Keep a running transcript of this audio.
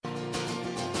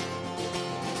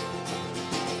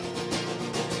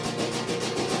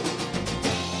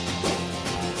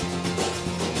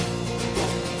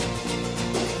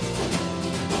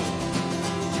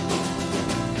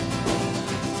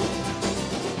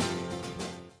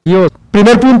Dios.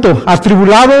 Primer punto,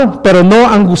 atribulado pero no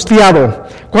angustiado.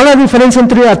 ¿Cuál es la diferencia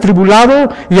entre atribulado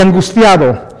y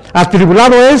angustiado?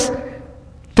 Atribulado es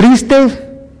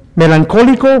triste,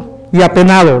 melancólico y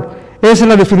apenado. Esa es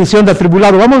la definición de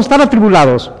atribulado. Vamos a estar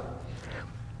atribulados.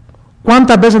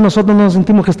 ¿Cuántas veces nosotros nos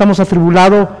sentimos que estamos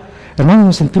atribulados? Hermanos,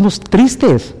 nos sentimos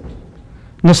tristes.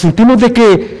 Nos sentimos de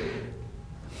que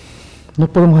no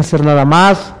podemos hacer nada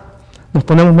más. Nos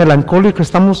ponemos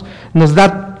melancólicos, nos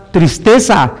da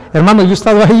tristeza. Hermano, yo he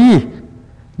estado ahí.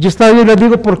 Yo he estado ahí, les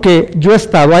digo, porque yo he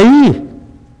estado ahí.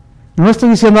 No estoy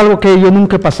diciendo algo que yo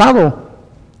nunca he pasado.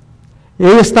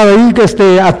 He estado ahí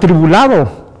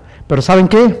atribulado. Pero ¿saben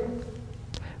qué?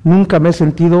 Nunca me he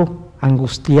sentido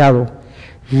angustiado.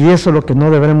 Y eso es lo que no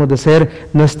deberemos de ser,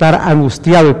 no estar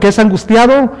angustiado. ¿Qué es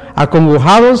angustiado?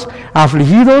 Acongojados,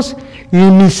 afligidos y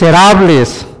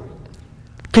miserables.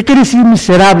 ¿Qué quiere decir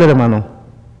miserable, hermano?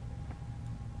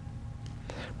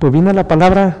 Pues viene la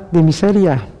palabra de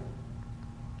miseria.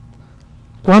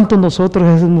 ¿Cuántos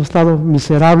nosotros hemos estado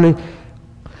miserables?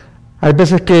 Hay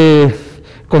veces que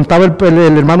contaba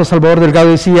el hermano Salvador Delgado,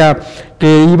 decía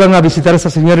que iban a visitar a esa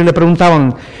señora y le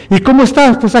preguntaban, ¿y cómo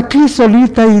estás? Pues aquí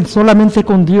solita y solamente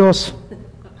con Dios.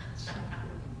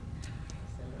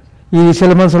 Y dice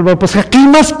el hermano Salvador, pues ¿qué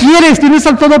más quieres? Tienes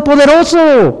al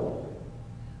Todopoderoso.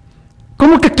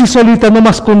 ¿Cómo que aquí solita, no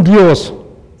más con Dios?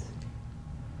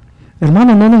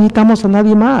 Hermano, no necesitamos a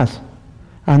nadie más.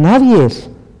 A nadie.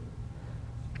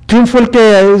 ¿Quién fue el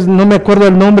que, no me acuerdo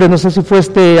el nombre, no sé si fue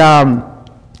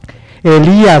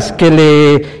Elías, que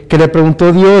le preguntó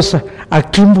a Dios, ¿a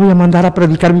quién voy a mandar a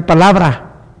predicar mi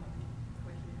palabra?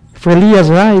 Fue Elías,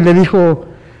 ¿verdad? Y le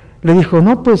dijo,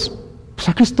 no, pues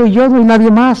aquí estoy yo, no hay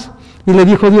nadie más. Y le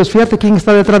dijo Dios, fíjate quién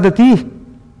está detrás de ti.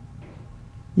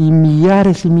 Y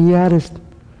millares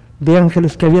de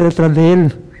ángeles que había detrás de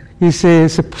él. Y se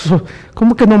puso,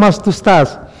 ¿cómo que nomás tú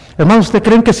estás? Hermanos, ¿usted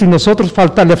creen que si nosotros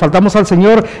le faltamos al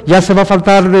Señor, ya se va a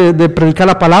faltar de predicar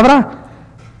la palabra?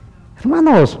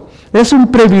 Hermanos, es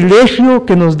un privilegio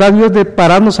que nos da Dios de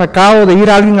pararnos acá o de ir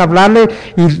a alguien a hablarle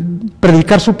y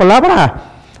predicar su palabra.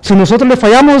 Si nosotros le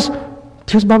fallamos,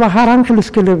 Dios va a bajar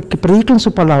ángeles que prediquen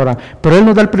su palabra, pero Él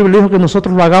nos da el privilegio que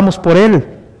nosotros lo hagamos por Él.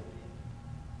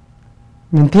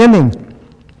 ¿Me entienden?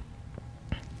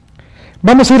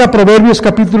 Vamos a ir a Proverbios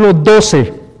capítulo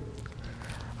 12.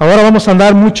 Ahora vamos a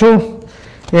andar mucho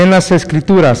en las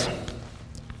Escrituras.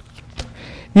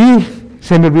 Y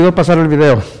se me olvidó pasar el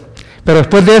video. Pero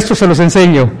después de esto se los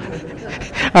enseño.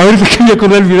 Ahorita que yo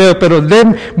con el video, pero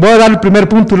voy a dar el primer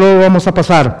punto y luego vamos a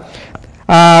pasar.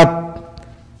 A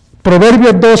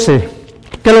Proverbios 12.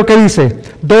 ¿Qué es lo que dice?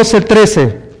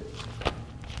 12:13.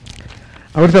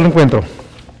 Ahorita lo encuentro.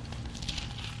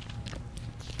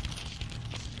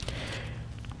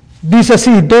 Dice así,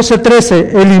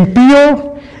 12:13, el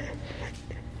impío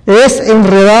es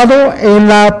enredado en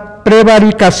la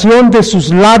prevaricación de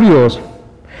sus labios,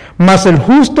 mas el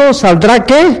justo saldrá,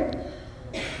 ¿qué?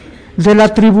 De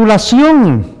la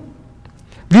tribulación.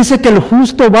 Dice que el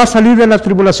justo va a salir de la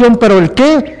tribulación, pero ¿el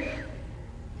qué?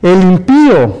 El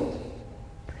impío,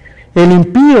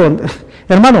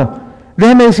 hermano,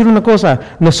 déjeme decir una cosa,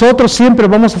 nosotros siempre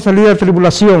vamos a salir de la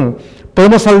tribulación,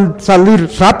 podemos salir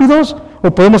rápidos, o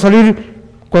podemos salir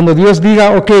cuando Dios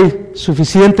diga, ok,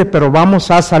 suficiente, pero vamos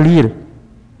a salir.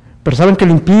 Pero ¿saben que el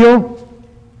impío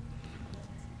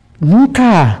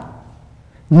nunca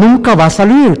va a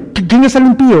salir? ¿Quién es el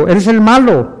impío? Él es el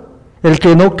malo, el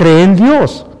que no cree en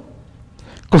Dios.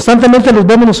 Constantemente los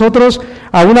vemos nosotros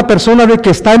a una persona de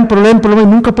que está en problema y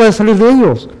nunca puede salir de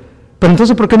ellos. Pero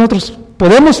entonces, ¿por qué nosotros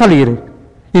podemos salir?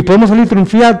 Y podemos salir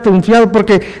triunfados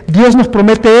porque Dios nos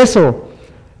promete eso.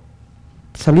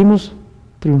 Salimos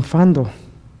triunfando.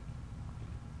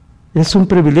 Es un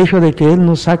privilegio de que Él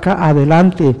nos saca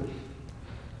adelante.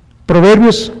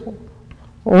 Proverbios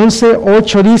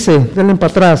 11:8 dice, denle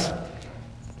para atrás,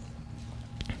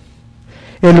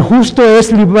 el justo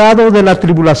es librado de la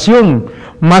tribulación,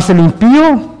 mas el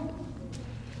impío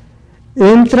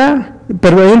entra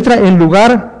en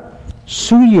lugar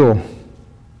suyo.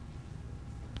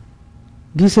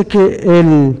 Dice que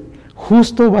el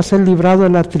justo va a ser librado de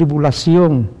la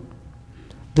tribulación.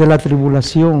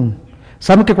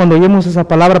 ¿Saben que cuando oímos esa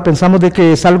palabra pensamos de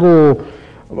que es algo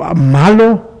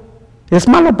malo? Es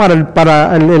malo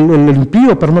para el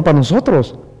impío, pero no para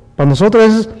nosotros. Para nosotros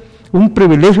es un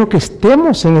privilegio que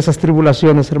estemos en esas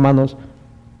tribulaciones, hermanos.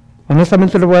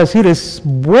 Honestamente les voy a decir, es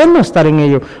bueno estar en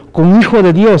ello, con un hijo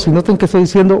de Dios, y noten que estoy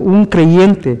diciendo un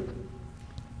creyente.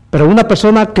 Pero una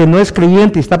persona que no es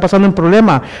creyente y está pasando un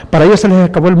problema, para ellos se les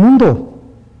acabó el mundo.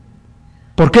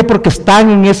 ¿Por qué? Porque están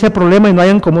en ese problema y no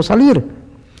hayan cómo salir.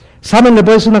 ¿Saben? Les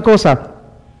voy a decir una cosa.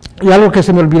 Y algo que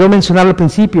se me olvidó mencionar al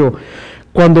principio,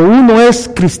 cuando uno es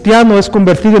cristiano, es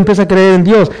convertido, empieza a creer en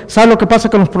Dios, ¿sabe lo que pasa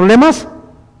con los problemas?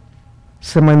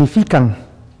 Se magnifican.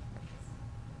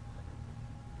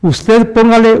 Usted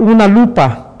póngale una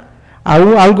lupa a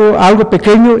algo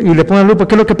pequeño y le pone lupa,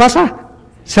 ¿qué es lo que pasa?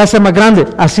 Se hace más grande.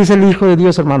 Así es el Hijo de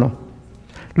Dios, hermano.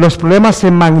 Los problemas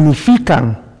se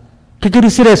magnifican. ¿Qué quiere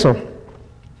decir eso?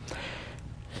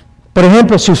 Por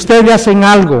ejemplo, si usted le hacen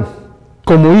algo,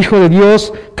 como hijo de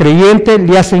Dios, creyente,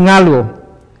 le hacen algo,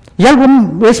 y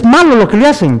algo es malo lo que le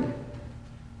hacen,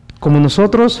 como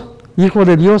nosotros, hijos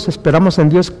de Dios, esperamos en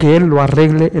Dios que Él lo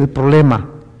arregle el problema.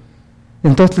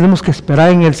 Entonces tenemos que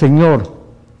esperar en el Señor.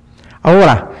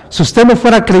 Ahora, si usted no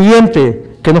fuera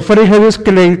creyente, que no fuera hijo de Dios,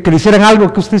 que le hicieran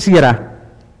algo que usted hiciera,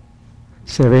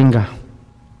 se venga.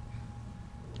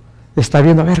 Está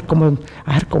viendo, a ver cómo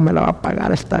me la va a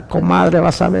pagar esta comadre,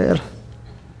 vas a ver.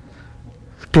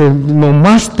 Que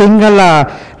nomás tenga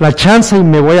la chance y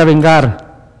me voy a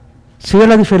vengar. ¿Sí ve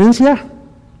la diferencia?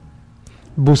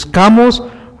 Buscamos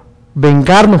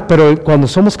vengarnos, pero cuando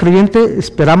somos creyentes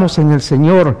esperamos en el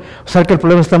Señor. O sea que el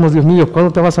problema estamos, Dios mío,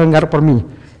 ¿cuándo te vas a vengar por mí?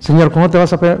 Señor, ¿cuándo te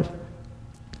vas a pedir?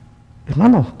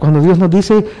 Hermano, cuando Dios nos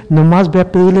dice, nomás ve a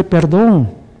pedirle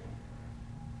perdón.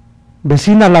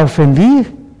 Vecina, la ofendí,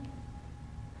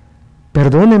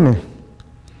 perdóneme.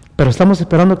 Pero estamos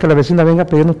esperando que la vecina venga a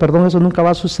pedirnos perdón, eso nunca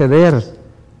va a suceder.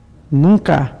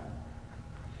 Nunca.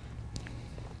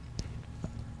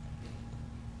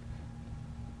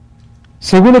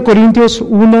 Segundo Corintios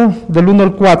 1, del 1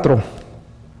 al 4.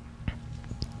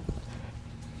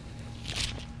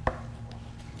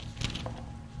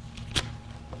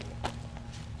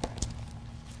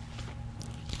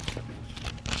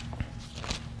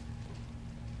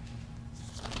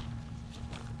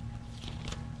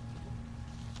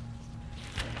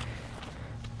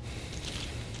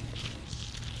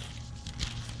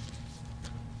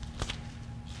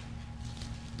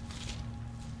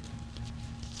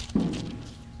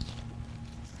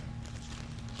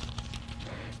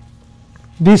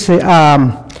 Dice,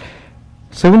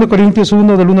 2 Corintios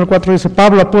 1, del 1 al 4, dice,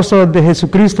 Pablo, apóstol de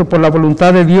Jesucristo, por la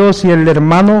voluntad de Dios, y el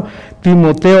hermano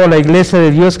Timoteo, a la iglesia de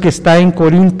Dios que está en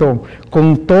Corinto,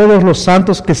 con todos los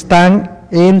santos que están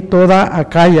en toda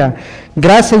Acaya.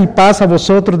 Gracia y paz a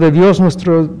vosotros de Dios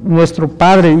nuestro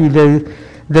Padre y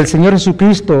del Señor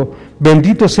Jesucristo.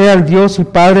 Bendito sea el Dios y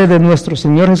Padre de nuestro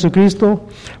Señor Jesucristo,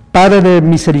 Padre de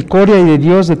misericordia y de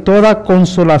Dios de toda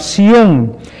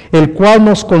consolación, el cual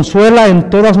nos consuela en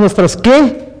todas nuestras,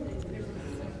 ¿qué?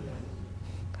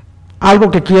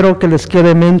 Algo que quiero que les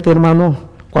quede en mente, hermano,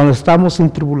 cuando estamos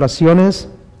en tribulaciones,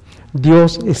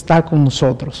 Dios está con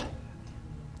nosotros.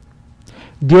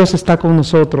 Dios está con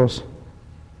nosotros.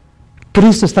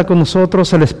 Cristo está con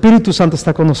nosotros, el Espíritu Santo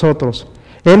está con nosotros.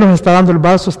 Él nos está dando el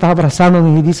brazo, está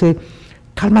abrazándonos y dice,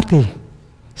 cálmate,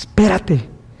 espérate.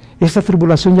 Esta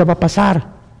tribulación ya va a pasar.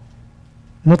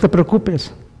 No te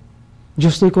preocupes. Yo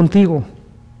estoy contigo.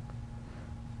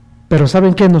 Pero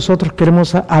 ¿saben qué? Nosotros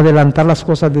queremos adelantar las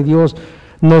cosas de Dios.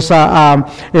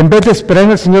 En vez de esperar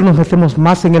en el Señor, nos metemos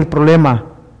más en el problema.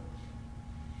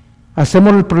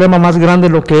 Hacemos el problema más grande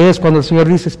de lo que es cuando el Señor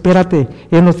dice, espérate,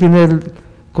 Él nos tiene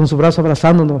con su brazo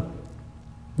abrazándonos.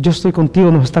 Yo estoy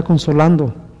contigo, nos está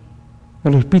consolando.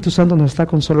 El Espíritu Santo nos está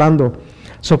consolando.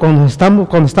 Cuando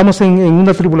estamos en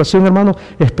una tribulación, hermano,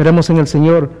 esperemos en el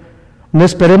Señor. No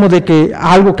esperemos de que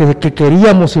algo que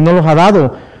queríamos y no nos ha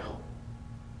dado,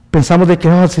 pensamos de que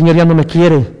el Señor ya no me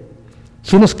quiere.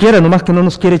 Sí nos quiere, nomás que no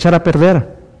nos quiere echar a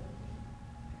perder.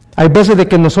 Hay veces de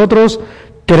que nosotros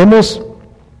queremos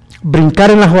brincar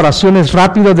en las oraciones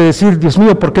rápido de decir, Dios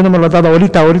mío, ¿por qué no me lo has dado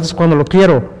ahorita? Ahorita es cuando lo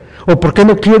quiero. O ¿por qué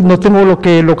no tengo lo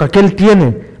que aquel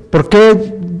tiene? ¿Por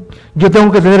qué yo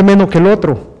tengo que tener menos que el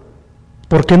otro?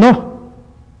 ¿Por qué no?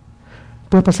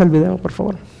 ¿Puede pasar el video, por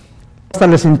favor? Hasta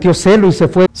le sintió celo y se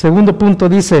fue. Segundo punto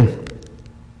dice,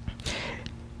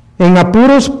 en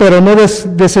apuros pero no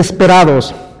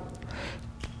desesperados.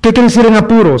 ¿Qué quiere decir en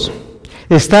apuros?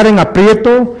 Estar en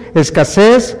aprieto,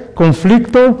 escasez,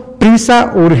 conflicto,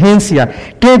 prisa, urgencia.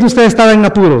 ¿Quién de ustedes estaba en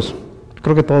apuros?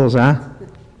 Creo que todos, ¿ah?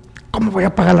 ¿Cómo voy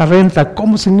a pagar la renta?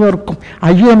 ¿Cómo, Señor?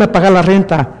 Ayúdame a pagar la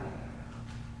renta.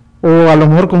 O a lo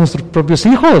mejor con nuestros propios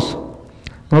hijos.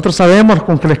 Nosotros sabemos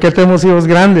con que tenemos hijos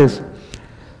grandes.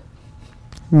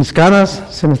 Mis canas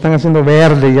se me están haciendo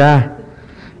verde ya.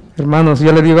 Hermanos,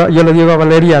 yo le digo a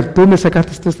Valeria, tú me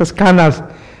sacaste estas canas.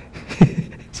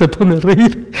 Se pone a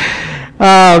reír.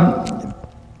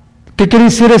 ¿Qué quiere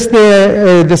decir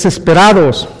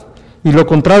desesperados? Y lo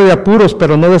contrario de apuros,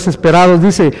 pero no desesperados.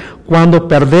 Dice, cuando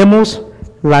perdemos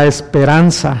la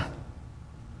esperanza.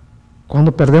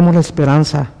 Cuando perdemos la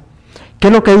esperanza. ¿Qué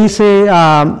es lo que dice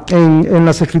en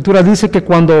las Escrituras? Dice que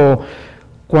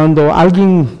cuando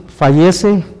alguien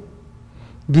fallece,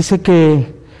 dice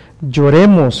que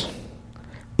lloremos,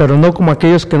 pero no como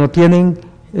aquellos que no tienen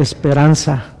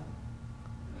esperanza.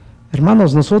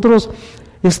 Hermanos, nosotros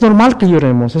es normal que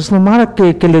lloremos, es normal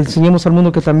que le enseñemos al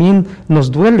mundo que también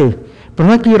nos duele, pero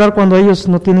no hay que llorar cuando ellos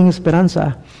no tienen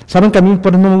esperanza. ¿Saben que a mí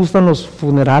por eso no me gustan los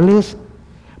funerales?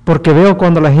 Porque veo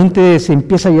cuando la gente se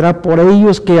empieza a llorar por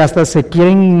ellos que hasta se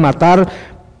quieren matar.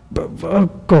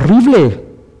 Horrible,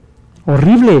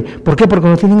 horrible. ¿Por qué? Porque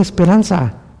no tienen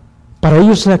esperanza. Para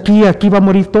ellos aquí va a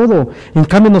morir todo. En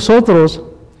cambio nosotros,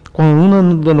 cuando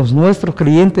uno de los nuestros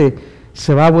creyentes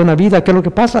se va a buena vida, ¿qué es lo que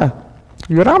pasa?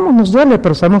 Lloramos, nos duele,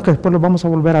 pero sabemos que después lo vamos a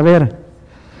volver a ver.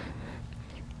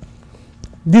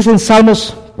 Dice en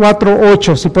Salmos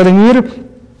 4:8, si pueden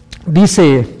ir,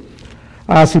 dice,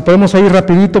 si podemos ir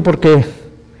rapidito porque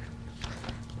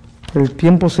el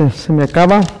tiempo se me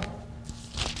acaba.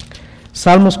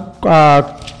 Salmos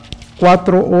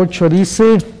 4:8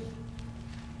 dice,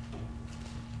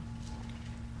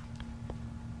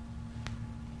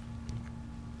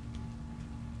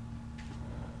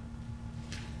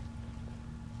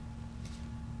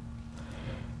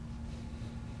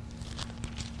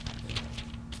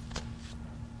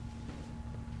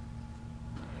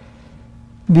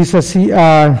 dice así,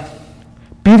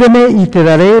 pídeme y te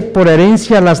daré por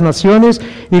herencia las naciones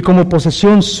y como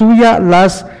posesión suya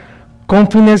las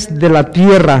confines de la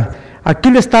tierra. Aquí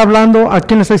le está hablando, ¿a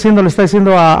quién le está diciendo? Le está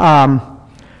diciendo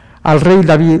al rey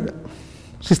David.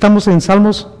 Si estamos en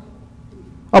Salmos,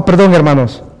 perdón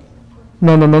hermanos,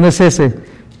 no es ese,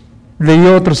 leí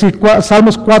otro, sí,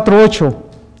 Salmos 4:8,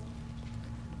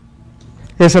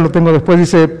 ese lo tengo después,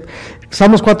 dice,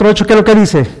 Salmos 4:8, ¿qué es lo que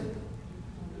dice?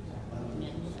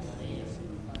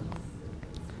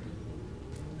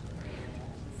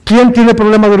 ¿Quién tiene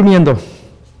problema durmiendo?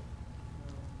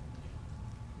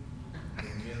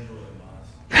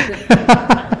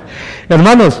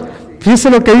 Hermanos, fíjense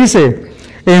lo que dice,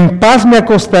 en paz me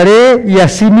acostaré y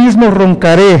asimismo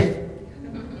roncaré,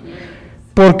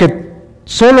 porque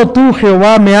solo tú,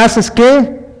 Jehová, me haces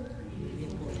 ¿qué?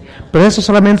 Pero eso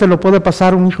solamente lo puede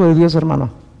pasar un hijo de Dios, hermano.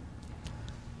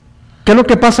 ¿Qué es lo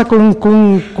que pasa con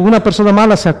una persona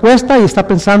mala? Se acuesta y está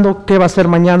pensando qué va a hacer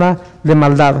mañana de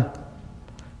maldad.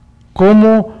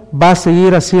 ¿Cómo va a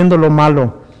seguir haciendo lo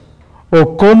malo?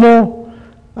 ¿O cómo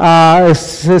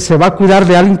se va a cuidar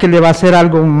de alguien que le va a hacer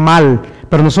algo mal?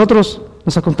 Pero nosotros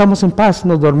nos acostamos en paz,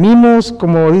 nos dormimos,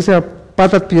 como dice,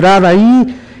 pata tirada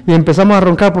ahí, y empezamos a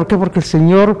roncar. ¿Por qué? Porque el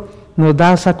Señor nos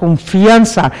da esa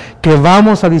confianza que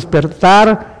vamos a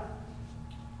despertar,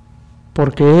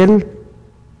 porque Él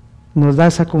nos da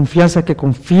esa confianza que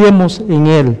confiemos en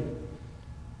Él.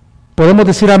 ¿Podemos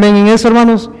decir amén en eso,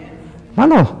 hermanos?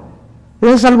 Hermano,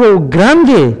 es algo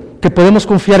grande que podemos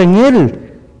confiar en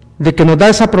Él, de que nos da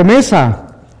esa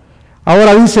promesa.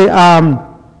 Ahora dice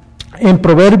en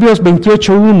Proverbios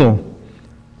 28:1,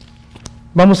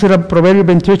 vamos a ir a Proverbios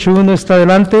 28:1, está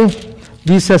adelante,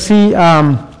 dice así,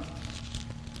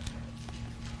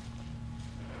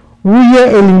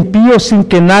 huye el impío sin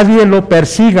que nadie lo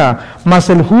persiga, mas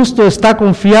el justo está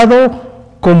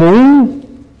confiado como un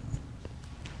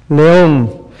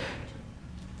león.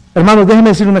 Hermanos, déjenme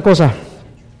decir una cosa,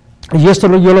 y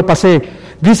esto yo lo pasé.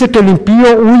 Dice que el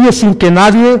impío huye sin que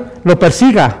nadie lo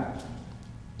persiga.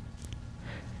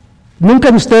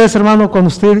 Nunca de ustedes, hermano, cuando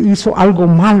usted hizo algo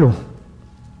malo,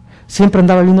 siempre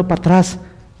andaba viendo para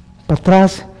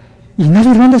atrás, y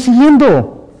nadie lo anda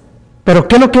siguiendo. ¿Pero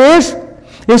qué es lo que es?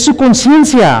 Es su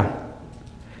conciencia.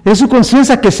 Es su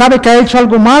conciencia que sabe que ha hecho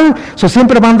algo mal,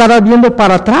 siempre va a andar viendo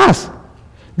para atrás.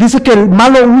 Dice que el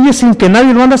malo huye sin que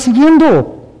nadie lo anda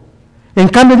siguiendo. En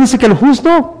cambio dice que el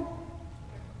justo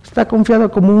está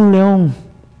confiado como un león,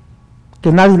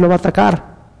 que nadie lo va a atacar.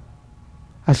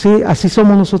 Así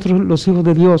somos nosotros los hijos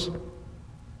de Dios.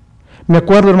 Me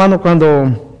acuerdo, hermano,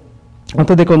 cuando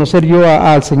antes de conocer yo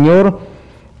al Señor,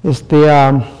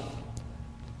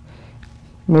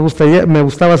 me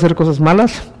gustaba hacer cosas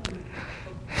malas.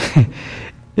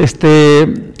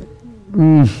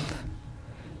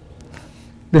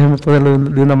 Déjame ponerlo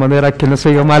de una manera que no se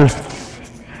oiga mal.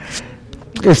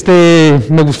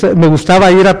 Me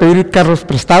gustaba ir a pedir carros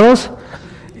prestados,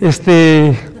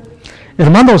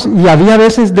 hermanos, y había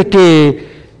veces de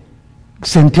que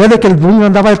sentía de que el dueño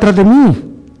andaba detrás de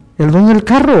mí, el dueño del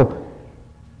carro.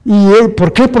 ¿Y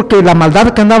por qué? Porque la maldad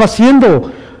que andaba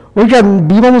haciendo. Oigan,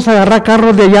 íbamos a agarrar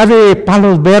carros de allá de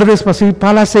Palos Verdes, así,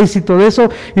 Palas 6 y todo eso,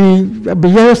 y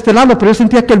veía de este lado, pero yo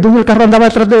sentía que el dueño del carro andaba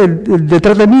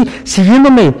detrás de mí,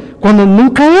 siguiéndome, cuando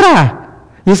nunca era.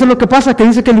 Y eso es lo que pasa, que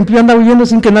dice que el impío anda huyendo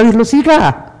sin que nadie lo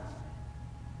siga.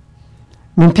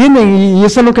 ¿Me entienden? Y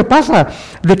eso es lo que pasa,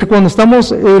 de que cuando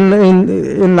estamos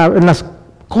en las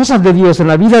cosas de Dios, en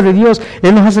la vida de Dios,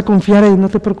 Él nos hace confiar y no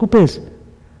te preocupes,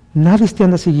 nadie te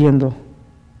anda siguiendo.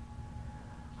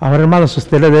 Ahora, hermanos, si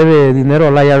usted le debe dinero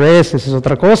al IRS, eso es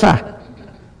otra cosa.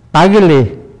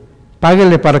 Páguele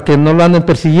para que no lo anden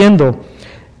persiguiendo.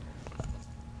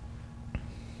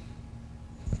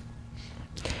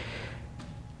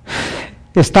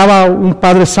 Estaba un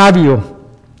padre sabio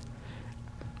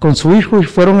con su hijo y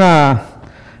fueron a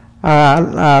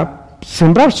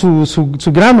sembrar sus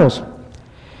granos.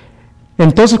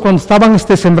 Entonces, cuando estaban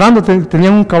sembrando,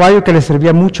 tenían un caballo que les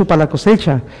servía mucho para la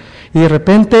cosecha. Y de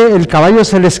repente el caballo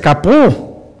se le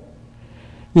escapó.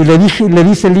 Y le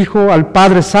dice el hijo al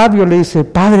padre sabio, le dice: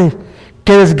 Padre,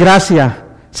 qué desgracia,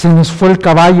 se nos fue el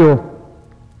caballo.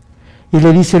 Y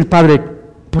le dice el padre: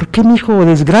 ¿por qué, mi hijo,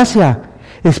 desgracia?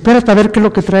 Espérate a ver qué es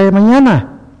lo que trae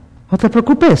mañana. No te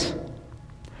preocupes.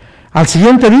 Al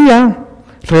siguiente día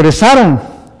regresaron.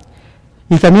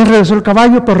 Y también regresó el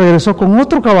caballo, pero regresó con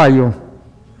otro caballo.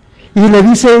 Y le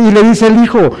dice el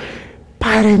hijo: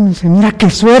 Padre, mira qué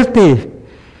suerte.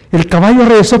 El caballo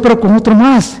regresó, pero con otro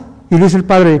más. Y dice el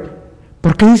padre: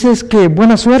 ¿por qué dices que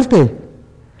buena suerte?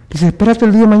 Dice: espérate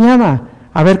el día de mañana,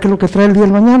 a ver qué es lo que trae el día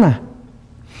de mañana.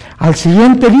 Al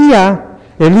siguiente día,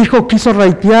 el hijo quiso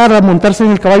raitear a montarse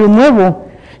en el caballo nuevo,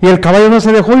 y el caballo no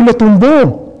se dejó y lo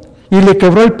tumbó, y le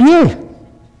quebró el pie.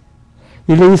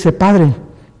 Y le dice: Padre,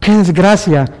 qué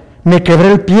desgracia, me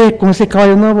quebré el pie con ese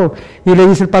caballo nuevo. Y le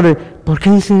dice el padre: ¿por qué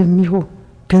dice mi hijo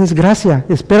qué desgracia?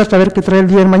 Espérate a ver qué trae el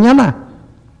día de mañana.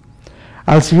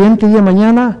 Al siguiente día de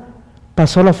mañana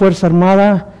pasó la Fuerza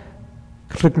Armada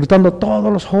reclutando a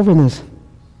todos los jóvenes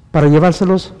para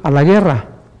llevárselos a la guerra,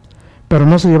 pero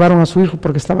no se llevaron a su hijo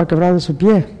porque estaba quebrado de su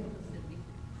pie.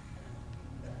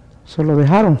 Se lo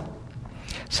dejaron.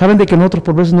 Saben de que nosotros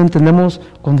por veces no entendemos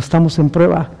cuando estamos en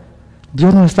prueba.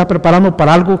 Dios nos está preparando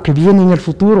para algo que viene en el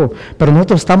futuro, pero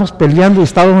nosotros estamos peleando y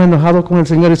estamos enojados con el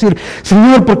Señor. Decir: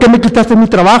 Señor, ¿por qué me quitaste mi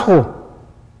trabajo?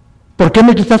 ¿Por qué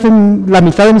me quitaste la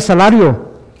mitad de mi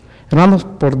salario? Hermanos,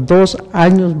 por 2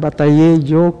 años batallé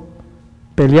yo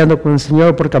peleando con el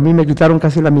Señor porque a mí me quitaron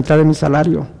casi la mitad de mi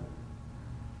salario.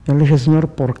 Yo le dije: Señor,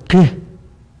 ¿por qué?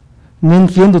 No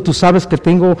entiendo, tú sabes que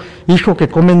tengo hijos que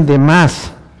comen de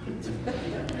más.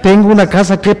 Tengo una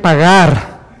casa que pagar.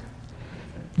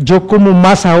 Yo como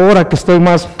más ahora que estoy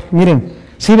más. Miren,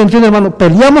 ¿sí me entienden, hermano?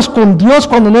 Peleamos con Dios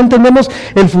cuando no entendemos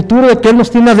el futuro de que Él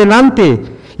nos tiene adelante.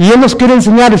 Y Él nos quiere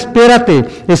enseñar: espérate,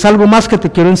 es algo más que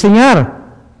te quiero enseñar.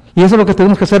 Y eso es lo que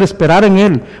tenemos que hacer, esperar en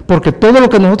Él. Porque todo lo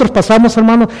que nosotros pasamos,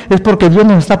 hermano, es porque Dios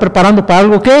nos está preparando para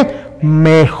algo que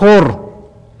mejor.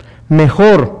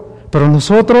 Pero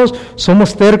nosotros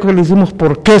somos tercos y le decimos: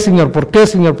 ¿por qué, Señor? ¿Por qué,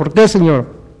 Señor? ¿Por qué,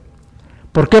 Señor?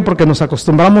 ¿Por qué? Porque nos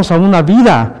acostumbramos a una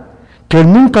vida que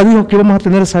Él nunca dijo que íbamos a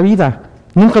tener esa vida.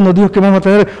 Nunca nos dijo que íbamos a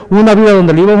tener una vida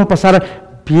donde le íbamos a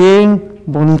pasar bien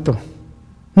bonito.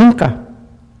 Nunca.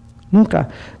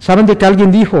 ¿Saben de que alguien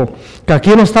dijo que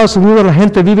aquí en los Estados Unidos la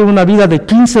gente vive una vida de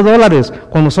 $15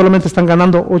 cuando solamente están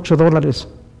ganando $8?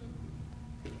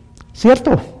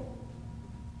 ¿Cierto?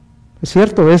 Es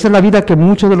cierto, esa es la vida que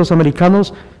muchos de los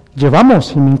americanos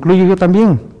llevamos, y me incluyo yo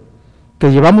también,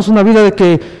 que llevamos una vida de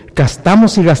que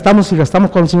gastamos y gastamos y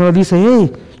gastamos, cuando el Señor dice: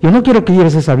 hey, yo no quiero que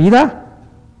lleves esa vida.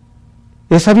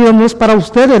 Esa vida no es para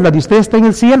ustedes, la de ustedes está en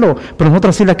el cielo, pero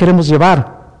nosotros sí la queremos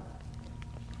llevar.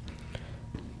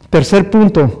 Tercer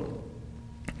punto: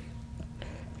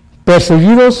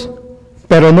 perseguidos,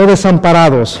 pero no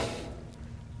desamparados.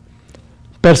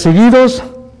 Perseguidos,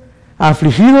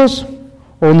 afligidos,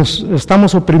 o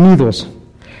estamos oprimidos.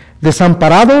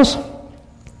 Desamparados,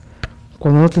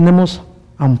 cuando no tenemos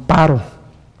amparo.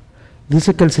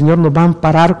 Dice que el Señor nos va a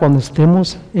amparar cuando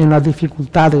estemos en las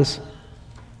dificultades.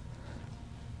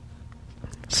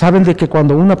 Saben de que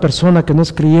cuando una persona que no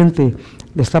es creyente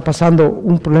le está pasando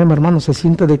un problema, hermano, se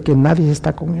siente de que nadie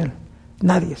está con él.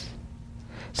 Nadie.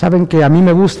 Saben que a mí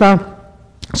me gusta,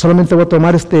 solamente voy a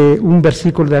tomar un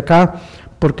versículo de acá,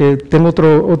 porque tengo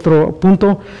otro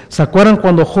punto. ¿Se acuerdan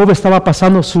cuando Job estaba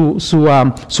pasando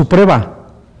su prueba?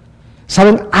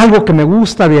 ¿Saben algo que me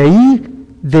gusta de ahí?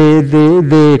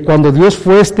 De cuando Dios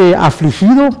fue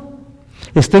afligido.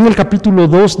 Está en el capítulo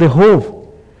 2 de Job.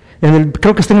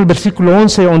 Creo que está en el versículo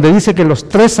 11, donde dice que los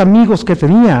 3 amigos que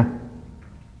tenía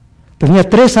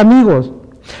 3 amigos,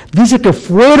 dice que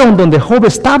fueron donde Job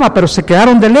estaba, pero se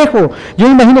quedaron de lejos. Yo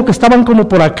imagino que estaban como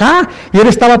por acá, y él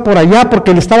estaba por allá,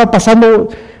 porque le estaba pasando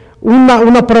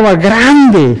una prueba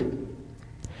grande.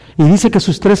 Y dice que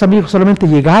sus 3 amigos solamente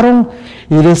llegaron,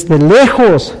 y desde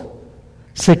lejos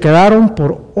se quedaron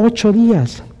por 8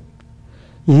 días.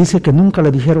 Y dice que nunca le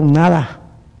dijeron nada.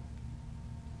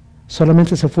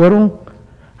 Solamente se fueron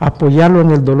a apoyarlo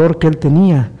en el dolor que él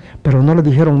tenía, pero no le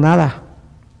dijeron nada.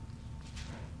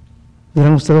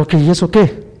 Dirán ustedes, ok, ¿y eso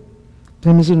qué?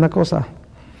 Déjenme decir una cosa.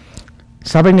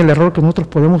 ¿Saben el error que nosotros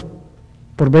podemos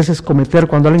por veces cometer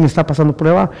cuando alguien está pasando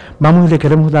prueba? Vamos y le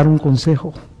queremos dar un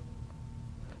consejo.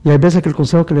 Y hay veces que el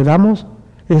consejo que le damos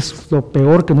es lo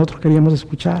peor que nosotros queríamos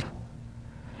escuchar.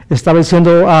 Estaba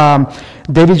diciendo a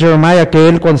David Jeremiah que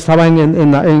él, cuando estaba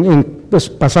pues,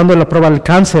 pasando la prueba del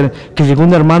cáncer, que llegó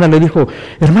una hermana y le dijo,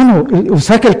 hermano,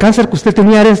 ¿sabe que el cáncer que usted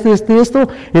tenía era esto?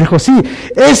 Y él dijo, sí,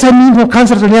 ese mismo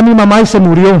cáncer tenía mi mamá y se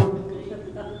murió.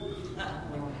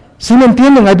 ¿Sí me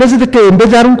entienden? Hay veces de que en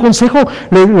vez de dar un consejo,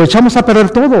 lo echamos a perder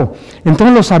todo.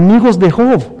 Entonces los amigos de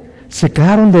Job se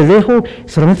quedaron de lejos,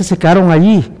 solamente se quedaron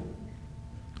allí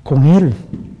con él,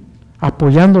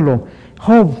 apoyándolo.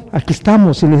 Job, aquí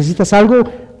estamos, si necesitas algo,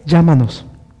 llámanos.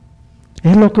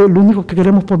 Es lo único que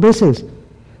queremos por veces.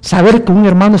 Saber que un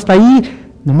hermano está ahí,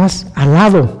 nomás al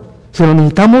lado. Si lo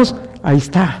necesitamos, ahí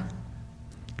está.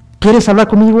 ¿Quieres hablar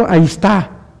conmigo? Ahí está.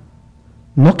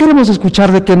 No queremos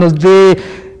escuchar de que nos dé,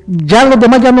 ya los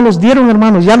demás ya no los dieron,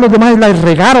 hermanos, ya los demás la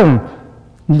regaron.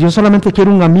 Yo solamente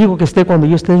quiero un amigo que esté cuando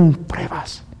yo esté en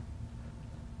pruebas.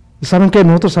 Y saben que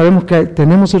nosotros sabemos que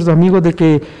tenemos ciertos amigos de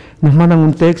que nos mandan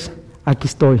un text, aquí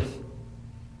estoy.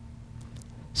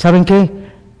 ¿Saben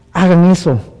qué? Hagan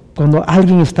eso. Cuando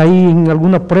alguien está ahí en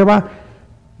alguna prueba,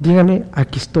 díganle,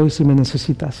 aquí estoy si me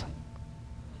necesitas.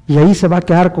 Y ahí se va a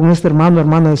quedar con este hermano,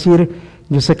 hermana, decir,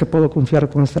 yo sé que puedo confiar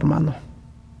con este hermano.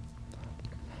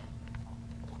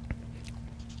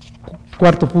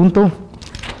 Cuarto punto.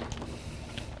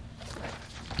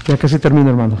 Ya casi termino,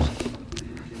 hermanos.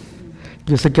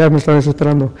 Yo sé que ya me están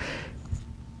desesperando.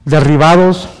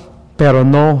 Derribados, pero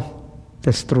no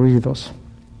destruidos.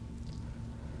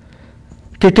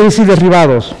 ¿Qué quiere decir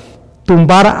derribados?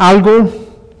 Tumbar algo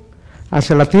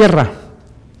hacia la tierra.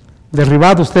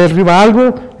 Derribado, usted derriba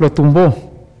algo, lo tumbó.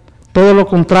 Todo lo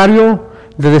contrario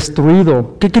de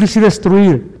destruido. ¿Qué quiere decir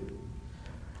destruir?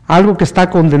 Algo que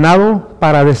está condenado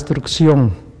para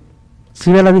destrucción.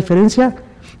 ¿Sí ve la diferencia?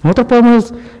 Nosotros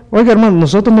podemos, oiga hermano,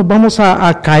 nosotros nos vamos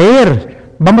a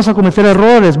caer, vamos a cometer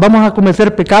errores, vamos a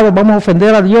cometer pecados, vamos a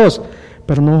ofender a Dios,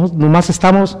 pero nomás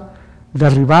estamos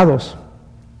derribados.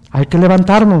 Hay que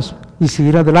levantarnos y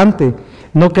seguir adelante,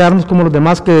 no quedarnos como los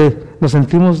demás que nos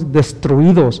sentimos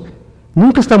destruidos.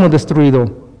 Nunca estamos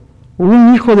destruidos.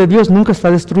 Un hijo de Dios nunca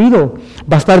está destruido.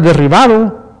 Va a estar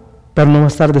derribado, pero no va a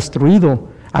estar destruido.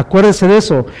 Acuérdese de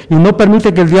eso y no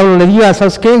permite que el diablo le diga,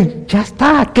 ¿sabes qué? Ya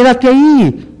está, quédate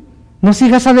ahí, no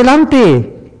sigas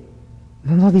adelante.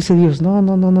 No, dice Dios,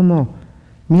 no.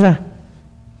 Mira,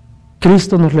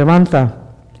 Cristo nos levanta.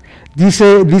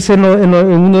 Dice en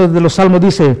uno de los salmos,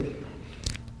 dice,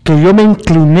 que yo me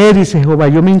incliné, dice Jehová,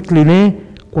 yo me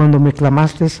incliné cuando me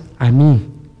clamaste a mí.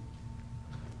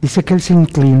 Dice que Él se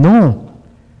inclinó.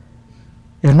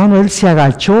 Hermano, Él se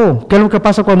agachó. ¿Qué es lo que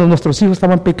pasa cuando nuestros hijos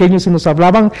estaban pequeños y nos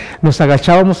hablaban? Nos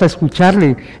agachábamos a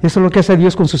escucharle. Eso es lo que hace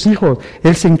Dios con sus hijos.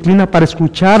 Él se inclina para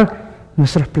escuchar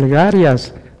nuestras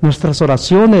plegarias, nuestras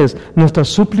oraciones, nuestras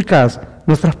súplicas,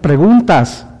 nuestras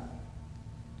preguntas.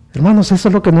 Hermanos, eso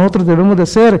es lo que nosotros debemos de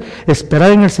hacer, esperar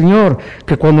en el Señor,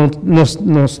 que cuando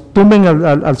nos tumben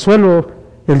al suelo,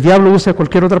 el diablo use a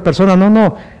cualquier otra persona.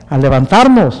 No, a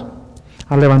levantarnos.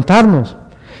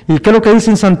 ¿Y qué es lo que dice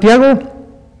en Santiago?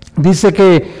 Dice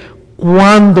que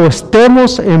cuando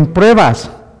estemos en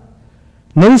pruebas,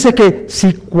 no dice que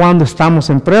sí cuando estamos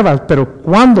en pruebas, pero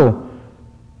cuando.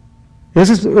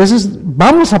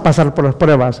 Vamos a pasar por las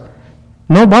pruebas.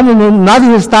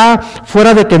 Nadie está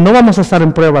fuera de que no vamos a estar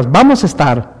en pruebas. Vamos a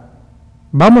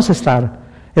estar.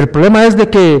 El problema es de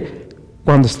que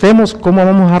cuando estemos, ¿cómo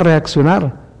vamos a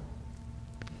reaccionar?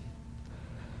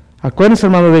 Acuérdense,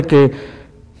 hermano, de que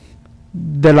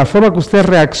de la forma que usted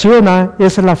reacciona,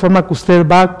 esa es la forma que usted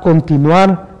va a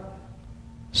continuar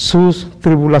sus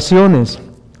tribulaciones.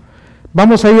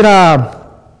 Vamos a ir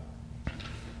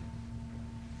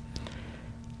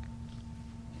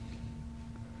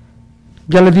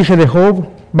ya les dije de Job,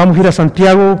 vamos a ir a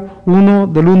Santiago 1,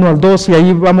 del 1 al 2, y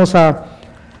ahí vamos a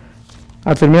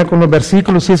terminar con los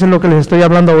versículos, y eso es lo que les estoy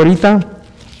hablando ahorita.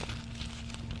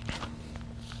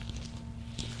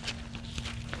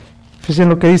 Fíjense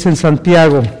lo que dice en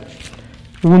Santiago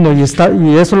 1, y eso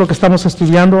es lo que estamos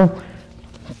estudiando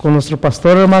con nuestro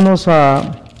pastor, hermanos,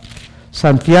 a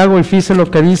Santiago, y fíjense lo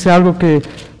que dice, algo que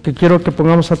quiero que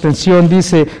pongamos atención.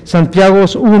 Dice Santiago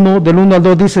 1, del 1 al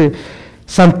 2, dice: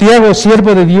 Santiago,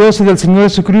 siervo de Dios y del Señor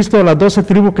Jesucristo, a las 12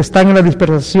 tribus que están en la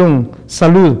dispersación,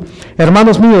 salud.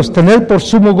 Hermanos míos, tened por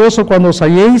sumo gozo cuando os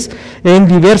halléis en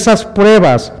diversas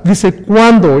pruebas. Dice,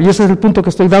 ¿cuándo? Y ese es el punto que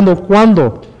estoy dando,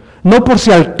 ¿cuándo? no por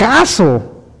si al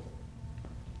caso.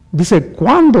 Dice,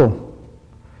 ¿cuándo?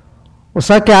 O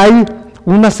sea que hay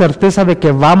una certeza de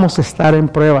que vamos a estar en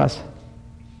pruebas.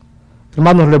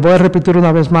 Hermanos, les voy a repetir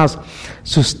una vez más.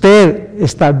 Si usted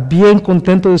está bien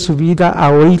contento de su vida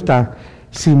ahorita,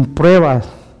 sin pruebas,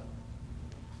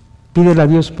 pídele a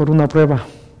Dios por una prueba.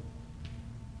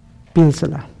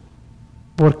 Pídesela.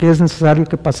 Porque es necesario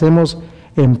que pasemos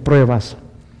en pruebas.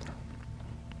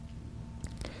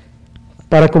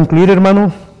 Para concluir,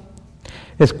 hermano,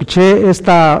 escuché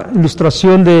esta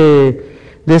ilustración de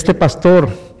este pastor,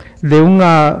 de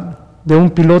un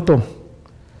piloto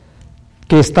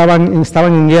que estaban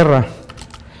en guerra,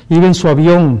 iba en su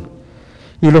avión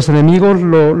y los enemigos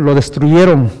lo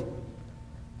destruyeron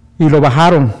y lo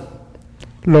bajaron.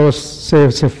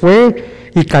 Se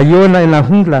fue y cayó en la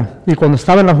jungla, y cuando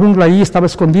estaba en la jungla ahí, estaba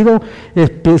escondido,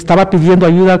 estaba pidiendo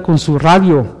ayuda con su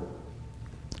radio.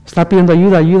 Estaba pidiendo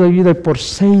ayuda, y por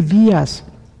 6 días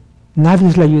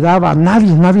nadie le ayudaba,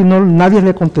 nadie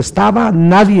le contestaba,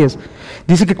 nadie.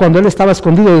 Dice que cuando él estaba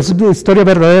escondido, es una historia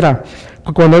verdadera,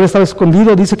 cuando él estaba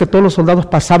escondido, dice que todos los soldados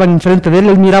pasaban enfrente de él,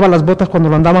 él miraba las botas cuando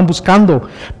lo andaban buscando,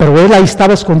 pero él ahí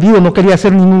estaba escondido, no quería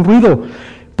hacer ningún ruido,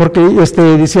 porque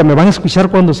decía, me van a escuchar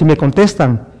si me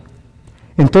contestan.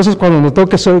 Entonces cuando notó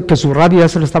que su radio ya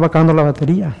se le estaba acabando la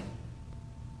batería,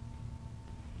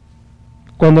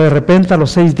 cuando de repente a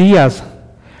los 6 días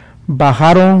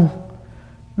bajaron,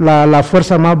 la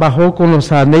Fuerza Armada bajó con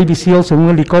los Navy SEALs en un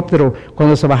helicóptero.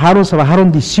 Cuando se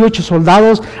bajaron 18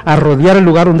 soldados a rodear el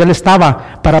lugar donde él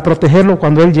estaba para protegerlo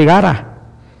cuando él llegara,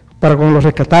 para cuando lo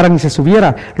rescataran y se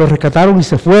subiera. Lo rescataron y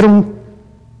se fueron.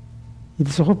 Y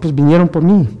dice, pues vinieron por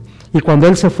mí. Y cuando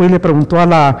él se fue, le preguntó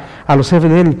a los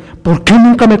jefes de él, ¿por qué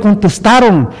nunca me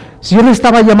contestaron? Si yo le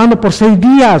estaba llamando por 6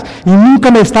 días y nunca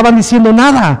me estaban diciendo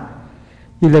nada.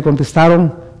 Y le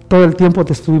contestaron, todo el tiempo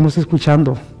te estuvimos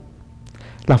escuchando.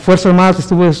 La Fuerza Armada te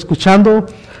estuvo escuchando,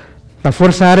 la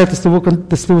Fuerza Aérea te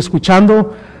estuvo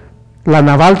escuchando, la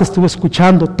Naval te estuvo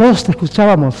escuchando, todos te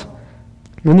escuchábamos.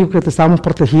 Lo único que te estábamos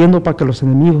protegiendo para que los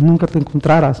enemigos nunca te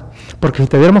encontraras. Porque si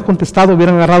te hubiéramos contestado,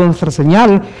 hubieran agarrado nuestra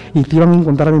señal y te iban a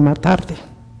encontrar y matarte.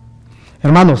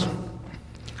 Hermanos,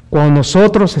 cuando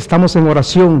nosotros estamos en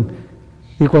oración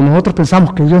y cuando nosotros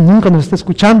pensamos que Dios nunca nos está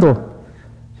escuchando,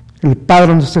 el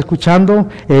Padre nos está escuchando,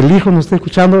 el Hijo nos está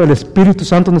escuchando, el Espíritu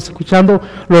Santo nos está escuchando,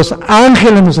 los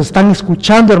ángeles nos están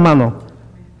escuchando, hermano.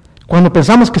 Cuando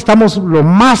pensamos que estamos lo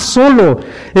más solo,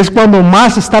 es cuando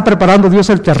más está preparando Dios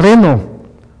el terreno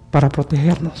para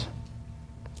protegernos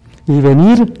y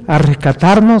venir a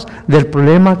rescatarnos del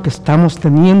problema que estamos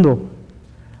teniendo.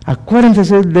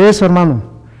 Acuérdense de eso, hermano.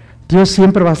 Dios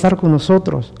siempre va a estar con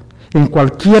nosotros en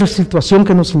cualquier situación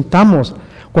que nos sintamos.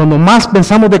 Cuando más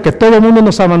pensamos de que todo el mundo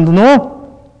nos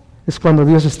abandonó, es cuando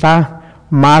Dios está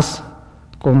más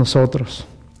con nosotros.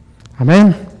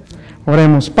 Amén.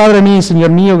 Oremos. Padre mío, Señor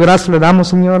mío, gracias le damos,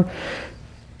 Señor.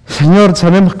 Señor,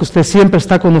 sabemos que usted siempre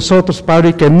está con nosotros, Padre,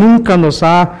 y que nunca nos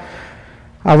ha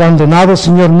abandonado,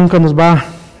 Señor, nunca nos va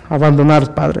a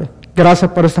abandonar, Padre.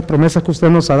 Gracias por esta promesa que usted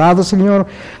nos ha dado, Señor.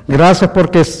 Gracias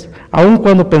porque aun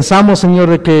cuando pensamos, Señor,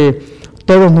 de que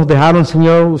todos nos dejaron,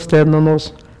 Señor, usted no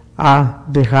nos ha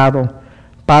dejado.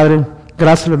 Padre,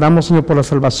 gracias le damos, Señor, por la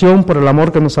salvación, por el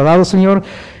amor que nos ha dado, Señor,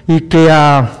 y que,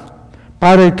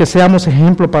 Padre, que seamos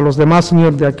ejemplo para los demás,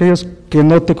 Señor, de aquellos que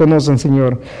no te conocen,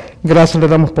 Señor. Gracias le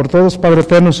damos por todos, Padre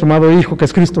eterno, su amado Hijo, que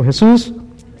es Cristo Jesús.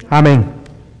 Amén.